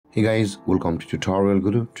Hey guys, welcome to Tutorial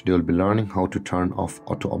Guru. Today we'll be learning how to turn off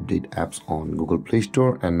auto update apps on Google Play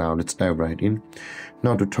Store, and now let's dive right in.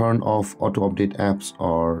 Now to turn off auto update apps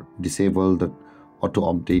or disable the auto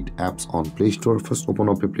update apps on Play Store, first open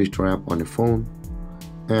up your Play Store app on your phone.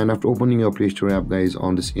 And after opening your Play Store app, guys,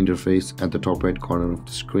 on this interface at the top right corner of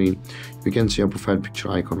the screen, you can see a profile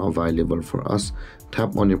picture icon available for us.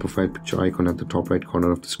 Tap on your profile picture icon at the top right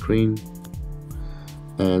corner of the screen,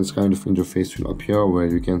 and this kind of interface will appear where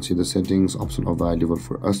you can see the settings option available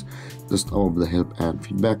for us. Just above the help and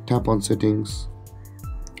feedback, tap on settings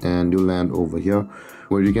and you'll land over here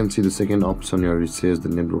where you can see the second option here. It says the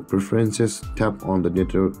network preferences. Tap on the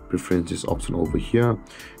network preferences option over here,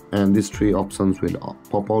 and these three options will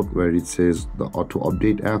pop out where it says the auto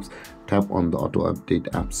update apps. Tap on the auto update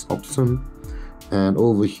apps option, and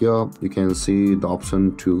over here you can see the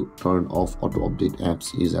option to turn off auto update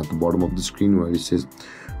apps is at the bottom of the screen where it says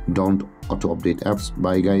don't auto update apps.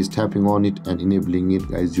 By guys tapping on it and enabling it,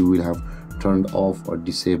 guys, you will have turned off or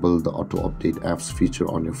disabled the auto update apps feature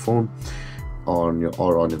on your phone or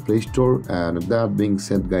on your Play Store. And with that being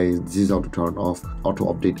said, guys, this is how to turn off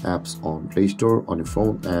auto update apps on Play Store on your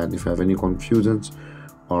phone. And if you have any confusions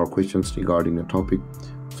or questions regarding the topic,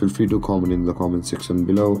 feel free to comment in the comment section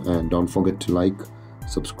below, and don't forget to like,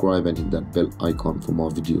 subscribe and hit that bell icon for more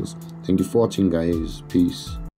videos. Thank you for watching, guys. Peace.